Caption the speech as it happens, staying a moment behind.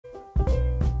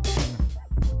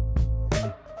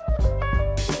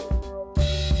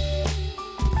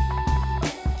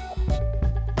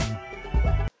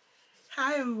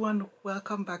everyone,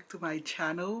 welcome back to my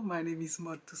channel. My name is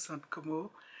Motu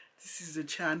Santkomo. This is the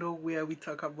channel where we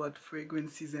talk about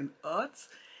fragrances and arts.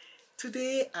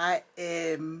 Today I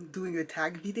am doing a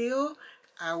tag video.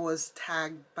 I was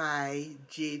tagged by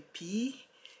JP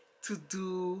to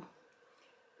do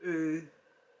a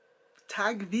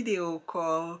tag video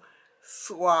called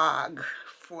Swag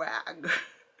Frag.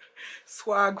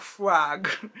 Swag Frag.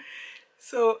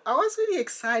 So I was really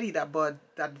excited about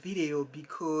that video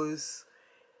because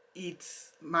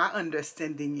my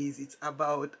understanding is it's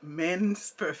about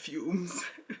men's perfumes.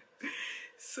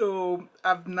 So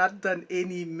I've not done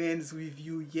any men's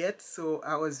review yet, so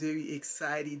I was very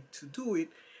excited to do it,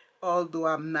 although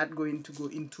I'm not going to go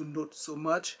into notes so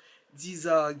much. These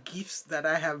are gifts that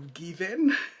I have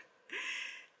given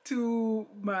to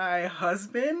my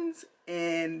husband,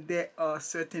 and there are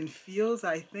certain feels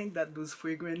I think that those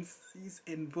fragrances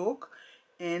invoke,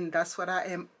 and that's what I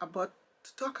am about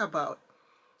to talk about.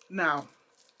 Now,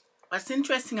 what's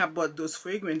interesting about those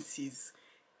fragrances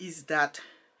is that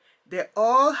they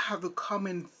all have a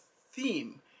common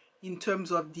theme in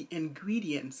terms of the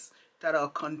ingredients that are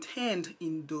contained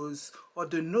in those, or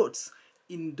the notes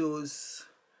in those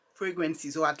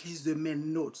fragrances, or at least the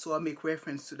main notes. So I'll make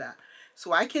reference to that.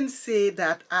 So I can say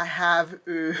that I have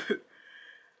a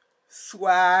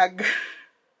swag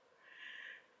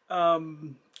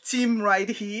team right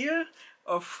here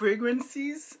of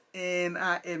fragrances, and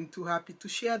I am too happy to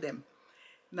share them.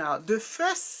 Now, the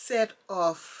first set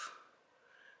of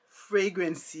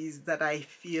fragrances that I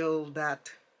feel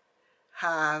that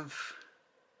have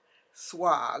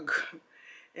swag,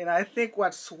 and I think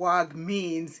what swag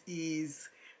means is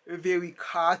a very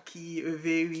cocky, a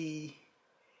very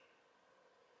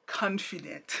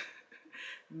confident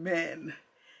man.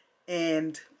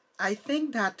 And I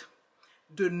think that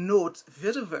the note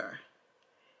Vetiver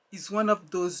is one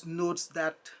of those notes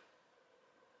that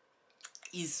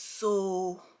is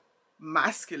so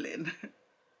masculine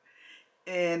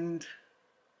and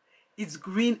it's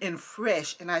green and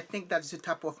fresh, and I think that's the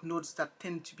type of notes that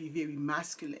tend to be very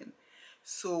masculine.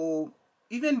 So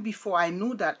even before I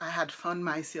knew that, I had found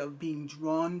myself being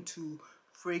drawn to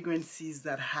fragrances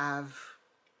that have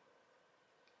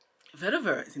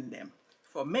Vetiver in them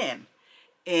for men.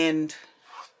 And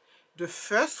the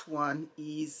first one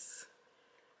is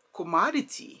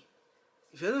Commodity,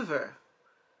 Vetiver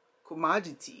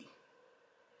Commodity,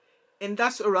 and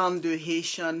that's around the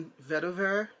Haitian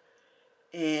Vetiver.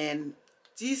 And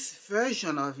this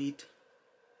version of it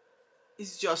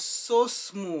is just so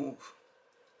smooth.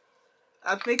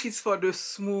 I think it's for the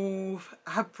smooth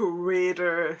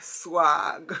operator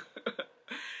swag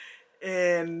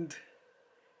and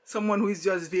someone who is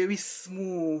just very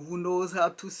smooth, who knows how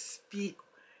to speak,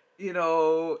 you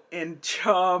know, and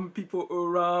charm people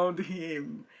around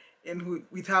him, and who,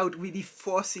 without really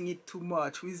forcing it too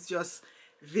much, who is just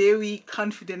very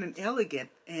confident and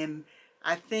elegant. And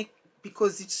I think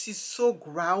because it's so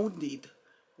grounded,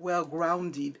 well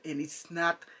grounded, and it's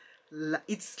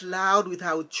loud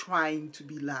without trying to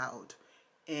be loud.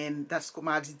 And that's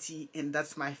Commodity, and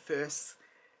that's my first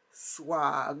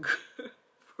swag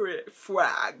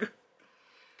frag.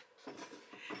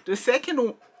 The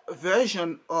second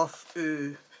version of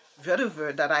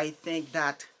Vetiver that I think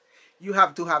that you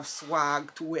have to have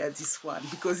swag to wear this one,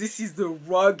 because this is the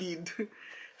rugged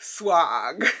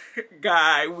swag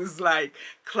guy who's like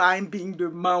climbing the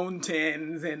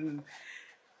mountains and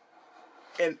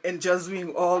just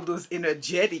doing all those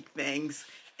energetic things,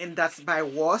 and that's by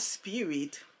War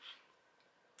Spirit,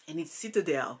 and it's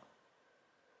Citadelle.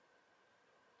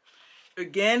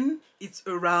 Again, it's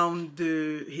around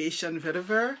the Haitian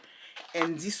Vetiver,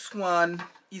 and this one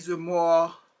is a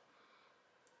more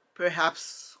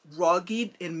perhaps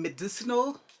rugged and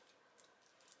medicinal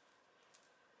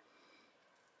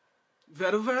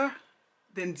Vetiver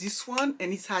than this one,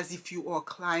 and it's as if you are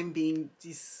climbing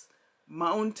this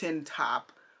mountain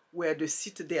top where the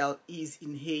Citadelle is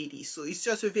in Haiti. So it's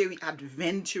just a very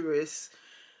adventurous,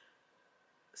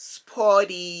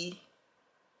 sporty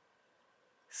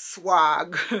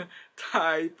swag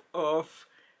type of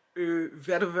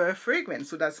Vetiver fragrance.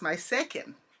 So that's my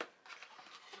second.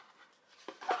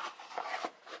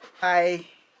 My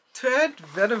third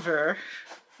Vetiver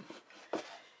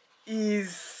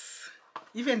is,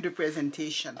 even the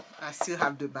presentation, I still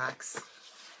have the bags.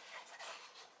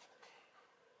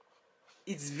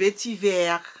 It's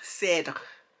Vetiver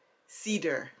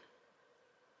Cedre,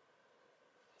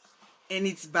 and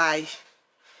it's by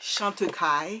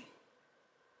Chantecaille.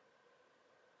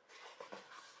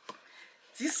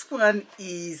 This one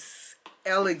is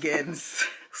elegance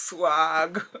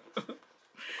swag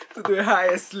to the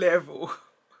highest level.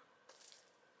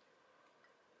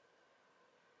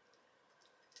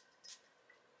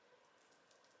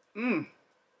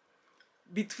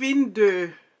 Between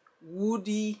the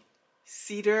woody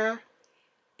cedar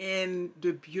and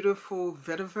the beautiful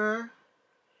vetiver,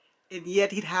 and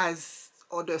yet it has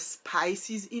other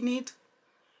spices in it,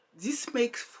 this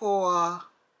makes for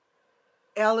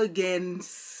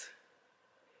elegance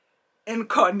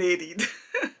incarnated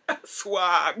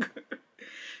swag.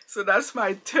 So that's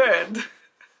my third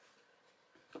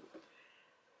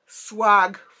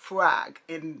swag frag,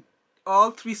 and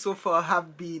all three so far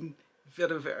have been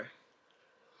vetiver.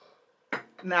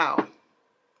 Now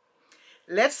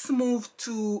let's move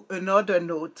to another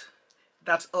note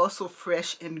that's also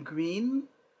fresh and green,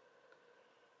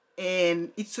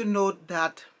 and it's a note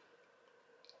that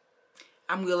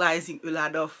I'm realizing a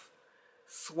lot of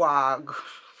swag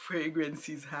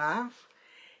fragrances have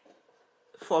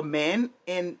for men,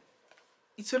 and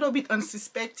it's a little bit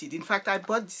unsuspected. In fact, I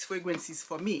bought these fragrances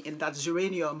for me, and that's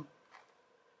Geranium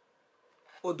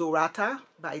Odorata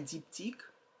by Dyptique.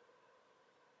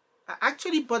 I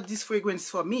actually bought this fragrance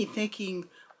for me thinking,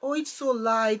 oh, it's so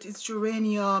light, it's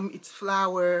geranium, it's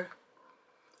flower.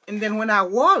 And then when I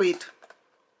wore it,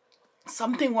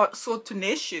 something so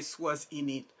tenacious was in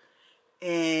it,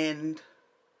 and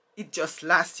it just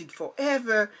lasted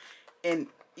forever, and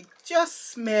it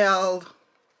just smelled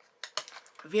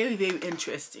very, very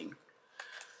interesting,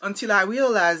 until I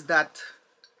realized that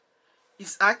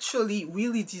it's actually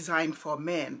really designed for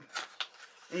men,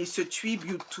 and it's a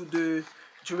tribute to the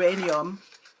geranium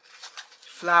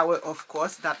flower, of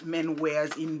course, that men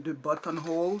wears in the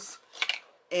buttonholes.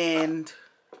 And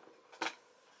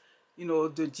you know,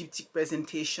 the Dyptique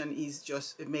presentation is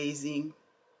just amazing.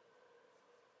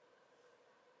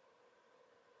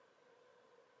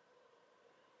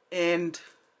 And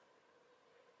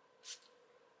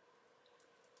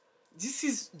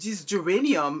this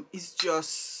geranium is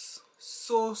just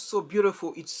so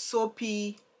beautiful. It's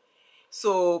soapy.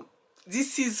 So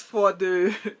this is for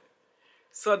the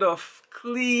sort of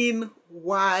clean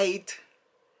white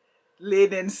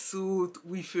linen suit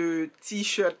with a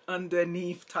t-shirt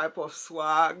underneath type of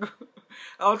swag.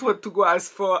 I don't want to go as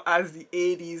far as the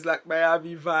 80s like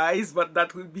Miami Vice, but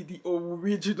that will be the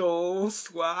original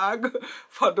swag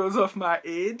for those of my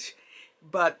age.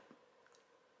 But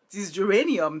this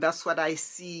geranium, that's what I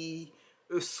see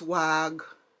a swag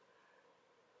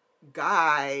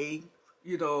guy,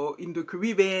 you know, in the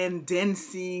Caribbean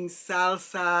dancing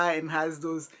salsa, and has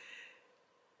those,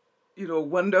 you know,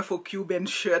 wonderful Cuban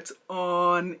shirts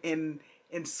on, and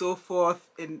so forth,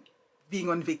 and being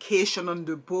on vacation on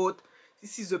the boat.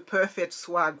 This is a perfect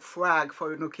swag frag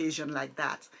for an occasion like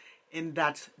that, and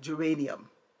that's geranium.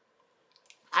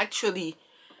 Actually,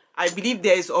 I believe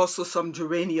there is also some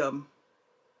geranium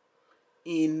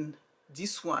in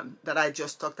this one that I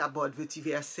just talked about,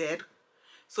 Vetiver Cedre.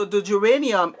 So the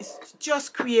geranium is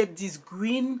just create this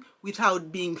green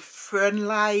without being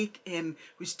fern-like, and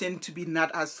which tend to be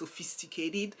not as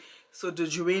sophisticated. So the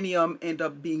geranium end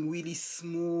up being really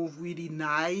smooth, really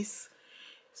nice.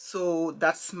 So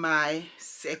that's my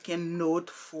second note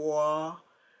for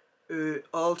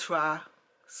ultra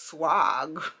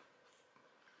swag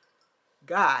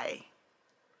guy.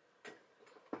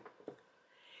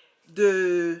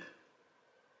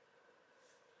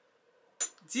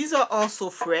 These are also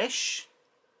fresh,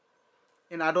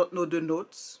 and I don't know the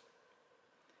notes.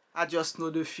 I just know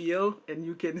the feel, and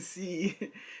you can see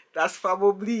that's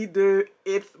probably the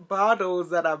 8th bottles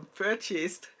that I've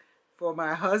purchased for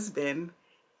my husband,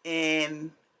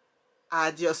 and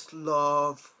I just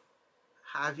love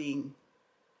having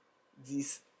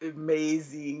this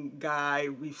amazing guy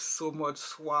with so much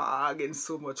swag and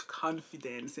so much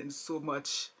confidence and so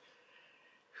much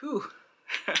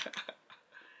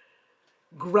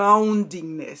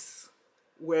groundingness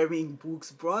wearing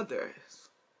Brooks Brothers.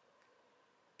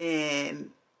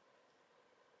 And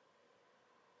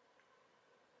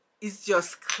it's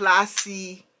just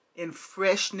classy and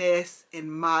freshness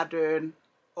and modern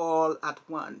all at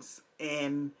once,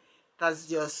 and that's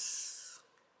just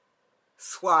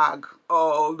swag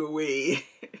all the way.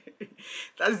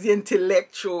 That's the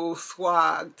intellectual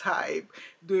swag type,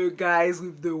 the guys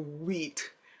with the wit,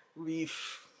 with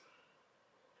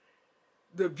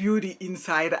the beauty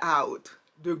inside out,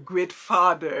 the great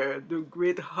father, the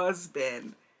great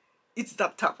husband. It's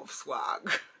that type of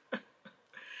swag.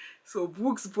 So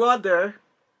Brooks Brother,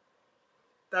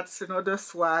 that's another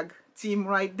swag team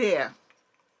right there.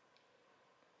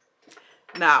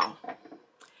 Now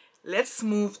let's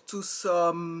move to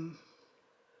some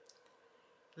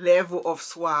level of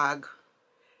swag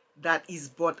that is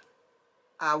bought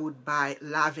out by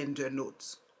lavender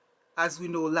notes. As we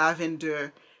know,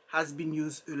 lavender has been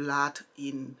used a lot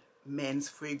in men's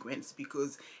fragrance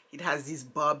because it has this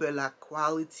barber-like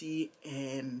quality,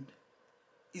 and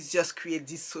it just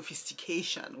creates this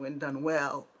sophistication when done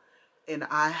well. And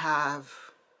I have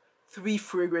 3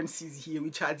 fragrances here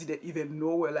which I didn't even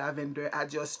know were lavender. I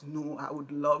just knew I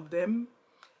would love them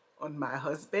on my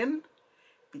husband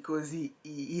because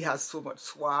he has so much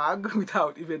swag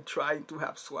without even trying to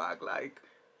have swag. Like,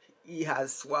 he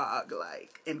has swag,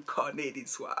 like incarnated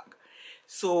swag.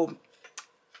 So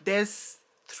there's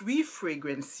 3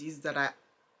 fragrances that I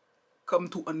come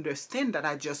to understand that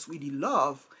I just really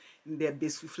love, and they're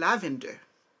based with lavender.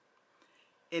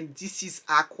 And this is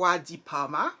Acqua di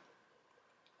Parma.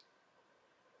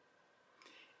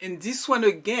 And this one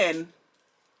again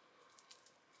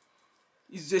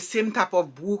is the same type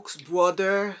of Brooks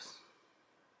Brothers,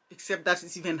 except that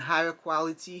it's even higher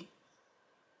quality.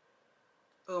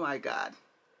 Oh my God.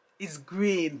 It's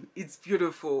green. It's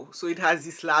beautiful. So it has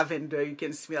this lavender. You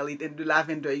can smell it. And the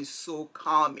lavender is so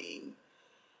calming.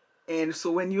 And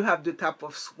so when you have the type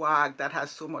of swag that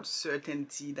has so much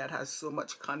certainty, that has so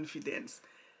much confidence,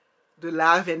 the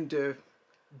lavender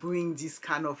brings this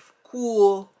kind of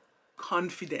cool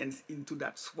confidence into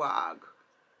that swag.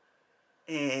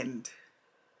 And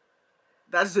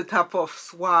that's the type of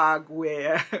swag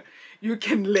where you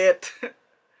can let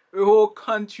the whole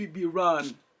country be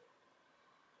run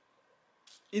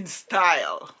in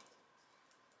style,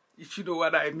 if you know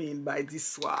what I mean by this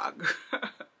swag.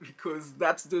 Because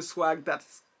that's the swag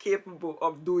that's capable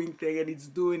of doing things, and it's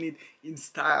doing it in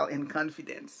style and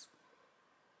confidence.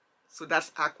 So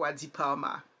that's Acqua di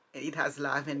Parma, and it has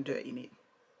lavender in it.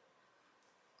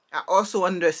 I also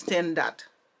understand that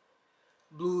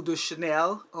Bleu de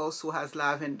Chanel also has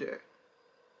lavender,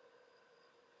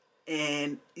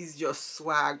 and it's just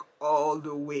swag all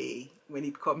the way when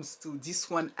it comes to this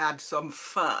one. Add some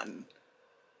fun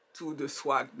to the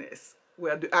swagness,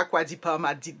 where the Acqua di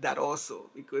Parma did that also,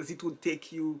 because it would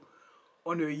take you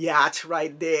on a yacht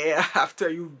right there after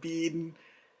you've been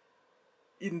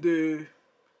in the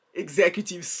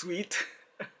executive suite.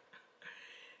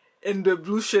 And the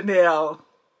Bleu Chanel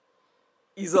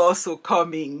is also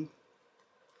coming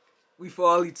with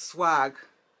all its swag.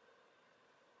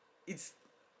 It's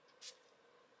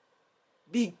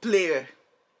big player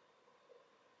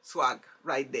swag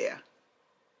right there.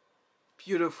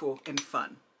 Beautiful and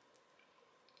fun.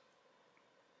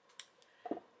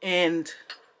 And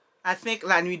I think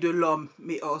La Nuit de L'homme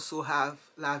may also have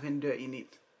lavender in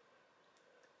it.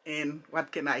 And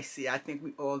what can I say? I think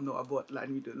we all know about La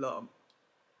Nuit de L'homme.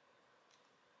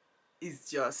 It's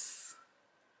just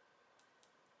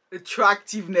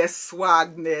attractiveness,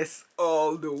 swagness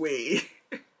all the way.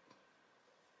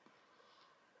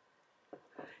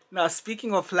 Now,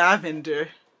 speaking of lavender,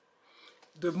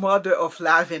 the mother of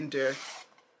lavender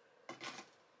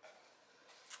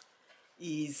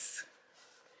is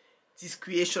this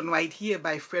creation right here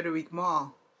by Frederic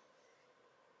Malle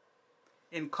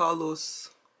and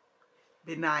Carlos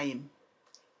Benaim,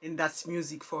 and that's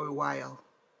Music for a While.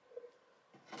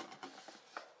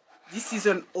 This is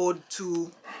an ode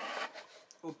to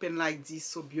open like this,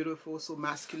 so beautiful, so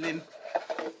masculine,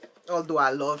 although I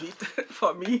love it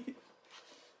for me.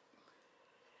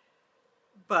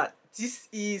 But this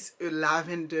is a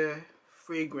lavender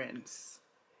fragrance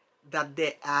that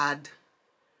they add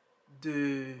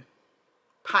the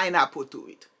pineapple to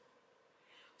it.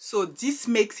 So this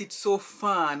makes it so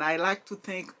fun. I like to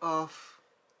think of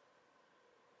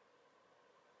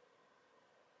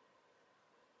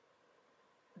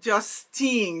just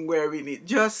Sting wearing it,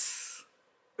 just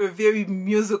a very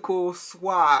musical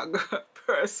swag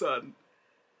person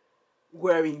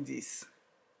wearing this.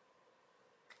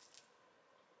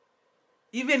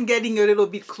 Even getting a little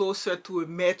bit closer to a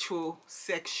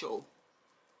metrosexual.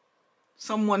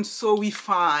 Someone so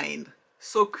refined,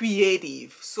 so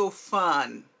creative, so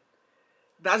fun.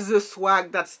 That's the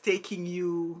swag that's taking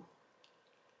you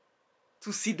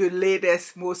to see the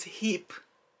latest, most hip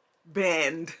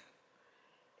band.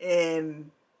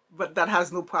 But that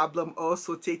has no problem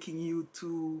also taking you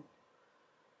to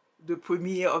the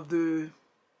premiere of the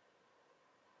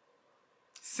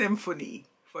symphony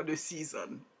for the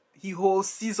season. He holds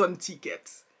season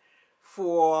tickets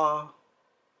for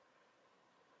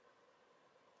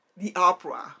the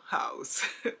opera house.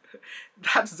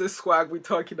 That's the swag we're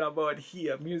talking about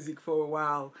here, Music for a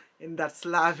While. And that's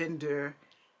lavender,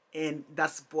 and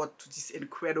that's brought to this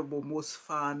incredible, most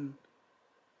fun,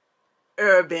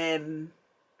 urban,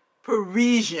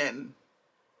 Parisian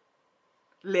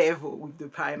level with the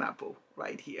pineapple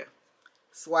right here.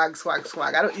 Swag, swag,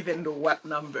 swag. I don't even know what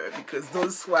number, because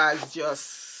those swags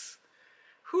just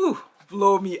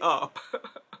blow me up.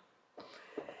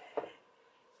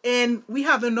 And we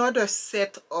have another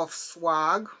set of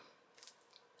swag.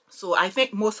 So I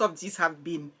think most of these have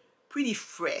been pretty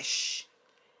fresh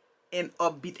and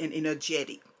upbeat and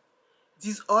energetic.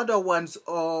 These other ones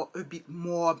are a bit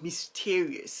more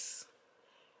mysterious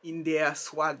in their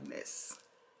swagness,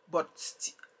 but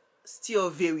still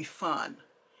very fun.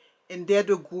 And they're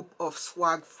the group of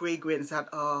swag fragrance that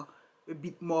are a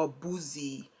bit more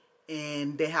boozy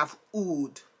and they have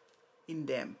oud in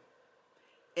them.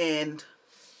 And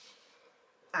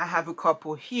I have a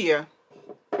couple here.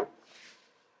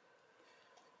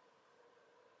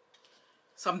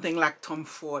 Something like Tom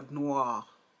Ford Noir.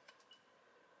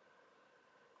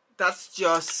 That's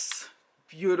just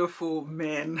beautiful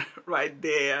men right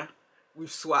there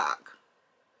with swag.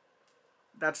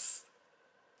 That's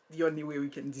the only way we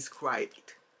can describe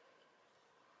it.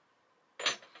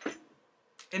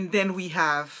 And then we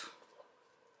have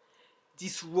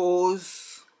this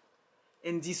rose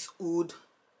and this oud,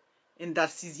 and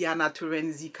that's Tiziana,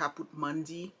 Terrenzi, Caput,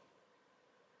 Mundi.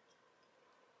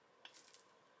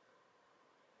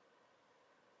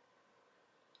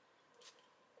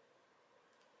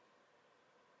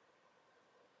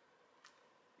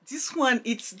 This one,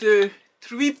 it's the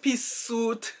three-piece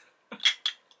suit,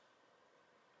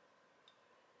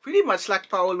 pretty much like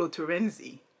Paolo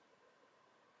Terrenzi.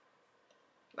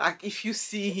 Like if you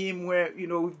see him where, you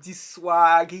know, with this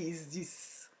swag, he's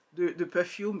this, the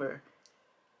perfumer.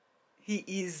 He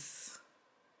is,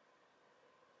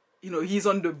 you know, he's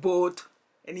on the boat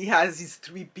and he has his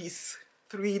three-piece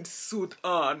thread suit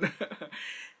on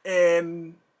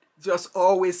and just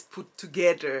always put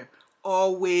together,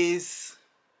 always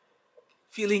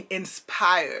feeling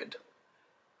inspired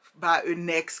by a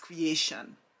next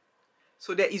creation.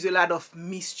 So there is a lot of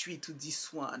mystery to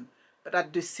this one, but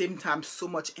at the same time so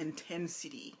much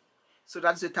intensity. So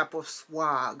that's the type of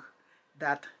swag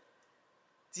that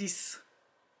this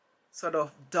sort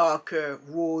of darker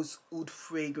rose oud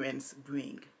fragrance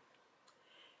bring.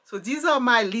 So these are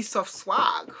my list of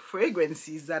swag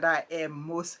fragrances that I am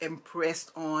most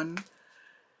impressed on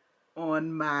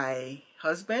my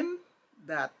husband,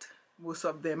 that most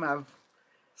of them have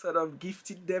sort of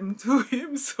gifted them to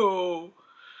him. So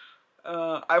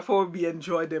I probably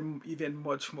enjoy them even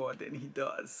much more than he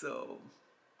does. So,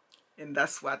 and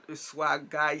that's what a swag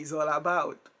guy is all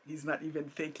about. He's not even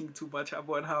thinking too much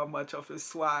about how much of a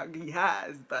swag he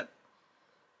has, but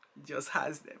he just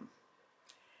has them.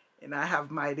 And I have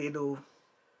my little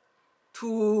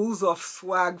tools of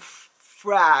swag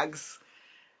frags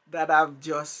that I've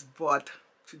just bought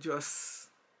to just,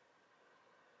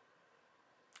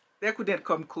 they couldn't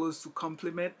come close to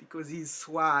compliment because he's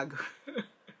swag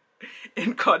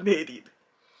incarnated.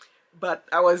 But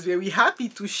I was very happy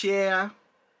to share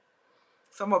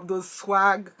some of those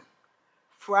swag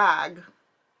frag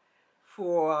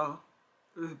for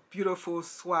a beautiful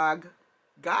swag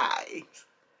guy.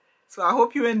 So I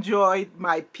hope you enjoyed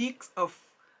my picks of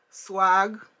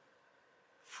swag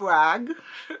frag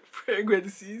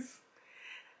fragrances.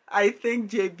 I thank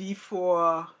JB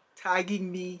for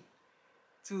tagging me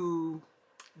to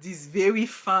this very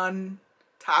fun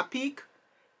topic,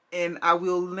 and I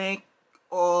will link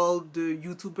all the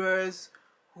YouTubers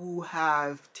who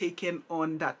have taken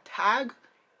on that tag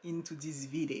into this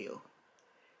video.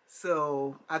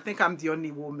 So I think I'm the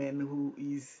only woman who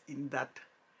is in that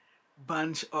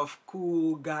bunch of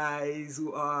cool guys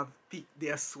who have picked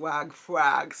their swag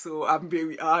frag. So I'm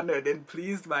very honored and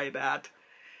pleased by that.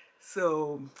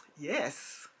 So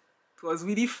yes, it was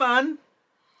really fun.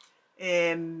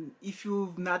 And if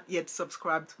you've not yet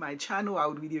subscribed to my channel, I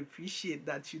would really appreciate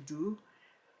that you do.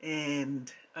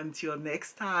 And until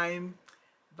next time,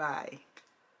 bye.